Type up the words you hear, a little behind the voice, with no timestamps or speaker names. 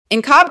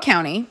In Cobb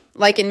County,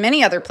 like in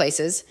many other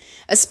places,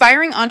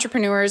 aspiring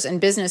entrepreneurs and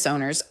business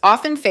owners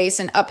often face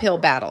an uphill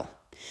battle.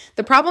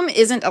 The problem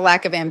isn't a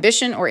lack of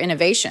ambition or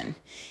innovation.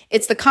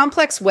 It's the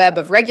complex web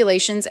of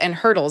regulations and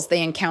hurdles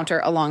they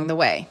encounter along the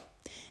way.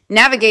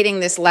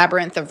 Navigating this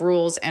labyrinth of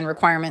rules and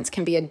requirements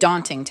can be a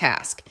daunting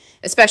task,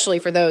 especially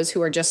for those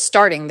who are just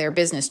starting their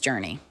business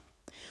journey.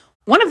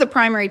 One of the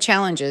primary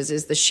challenges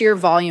is the sheer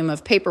volume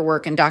of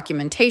paperwork and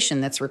documentation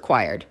that's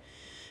required.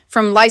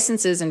 From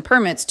licenses and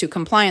permits to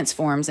compliance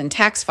forms and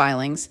tax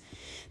filings,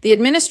 the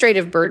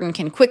administrative burden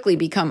can quickly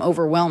become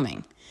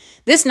overwhelming.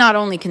 This not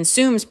only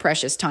consumes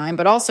precious time,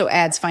 but also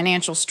adds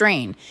financial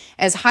strain,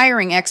 as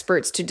hiring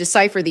experts to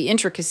decipher the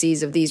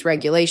intricacies of these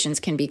regulations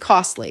can be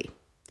costly.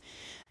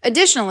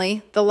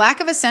 Additionally, the lack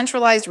of a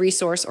centralized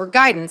resource or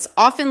guidance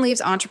often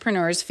leaves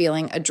entrepreneurs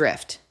feeling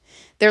adrift.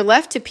 They're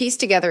left to piece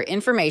together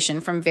information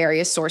from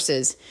various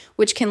sources,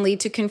 which can lead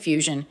to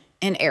confusion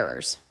and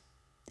errors.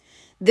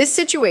 This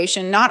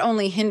situation not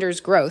only hinders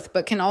growth,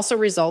 but can also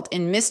result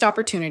in missed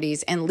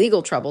opportunities and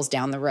legal troubles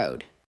down the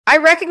road. I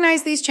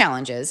recognize these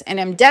challenges and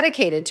am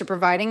dedicated to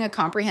providing a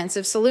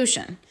comprehensive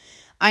solution.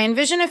 I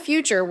envision a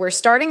future where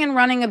starting and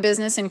running a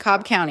business in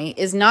Cobb County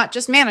is not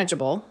just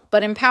manageable,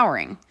 but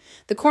empowering.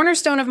 The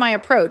cornerstone of my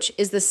approach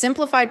is the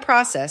simplified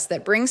process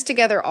that brings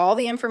together all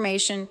the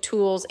information,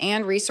 tools,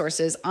 and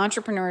resources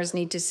entrepreneurs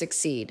need to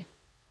succeed.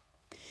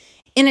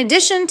 In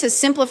addition to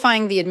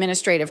simplifying the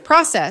administrative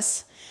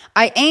process,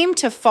 I aim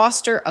to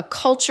foster a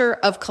culture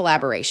of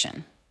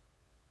collaboration.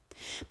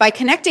 By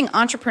connecting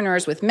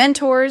entrepreneurs with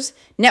mentors,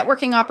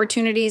 networking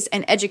opportunities,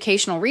 and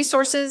educational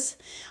resources,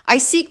 I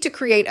seek to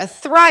create a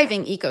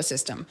thriving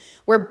ecosystem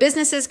where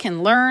businesses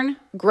can learn,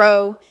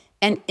 grow,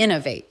 and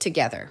innovate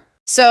together.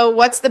 So,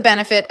 what's the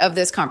benefit of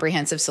this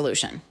comprehensive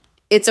solution?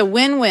 It's a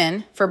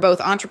win-win for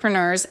both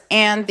entrepreneurs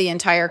and the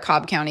entire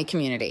Cobb County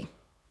community.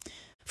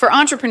 For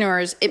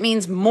entrepreneurs, it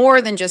means more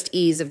than just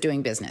ease of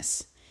doing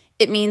business.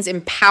 It means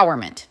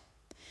empowerment.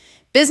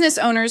 Business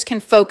owners can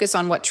focus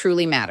on what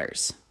truly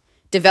matters: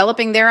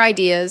 developing their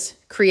ideas,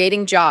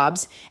 creating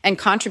jobs, and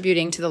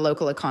contributing to the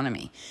local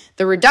economy.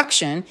 The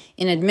reduction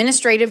in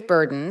administrative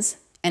burdens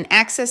and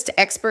access to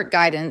expert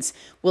guidance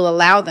will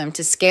allow them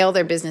to scale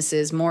their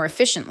businesses more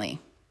efficiently.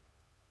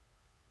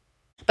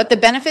 But the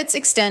benefits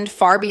extend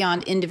far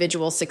beyond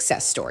individual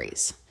success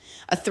stories.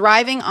 A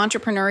thriving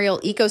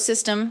entrepreneurial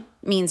ecosystem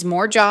means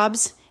more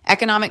jobs,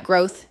 economic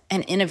growth,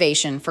 and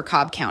innovation for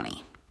Cobb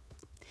County.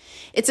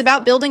 It's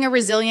about building a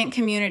resilient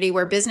community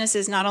where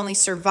businesses not only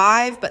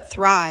survive but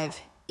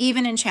thrive,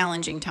 even in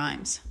challenging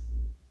times.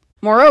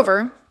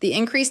 Moreover, the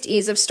increased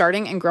ease of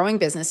starting and growing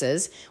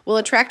businesses will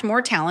attract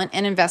more talent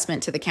and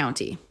investment to the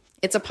county.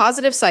 It's a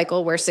positive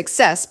cycle where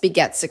success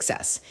begets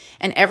success,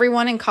 and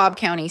everyone in Cobb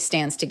County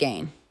stands to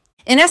gain.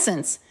 In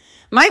essence,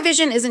 my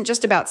vision isn't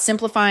just about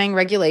simplifying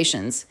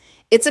regulations,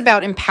 it's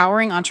about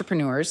empowering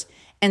entrepreneurs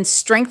and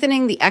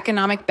strengthening the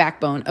economic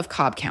backbone of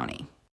Cobb County.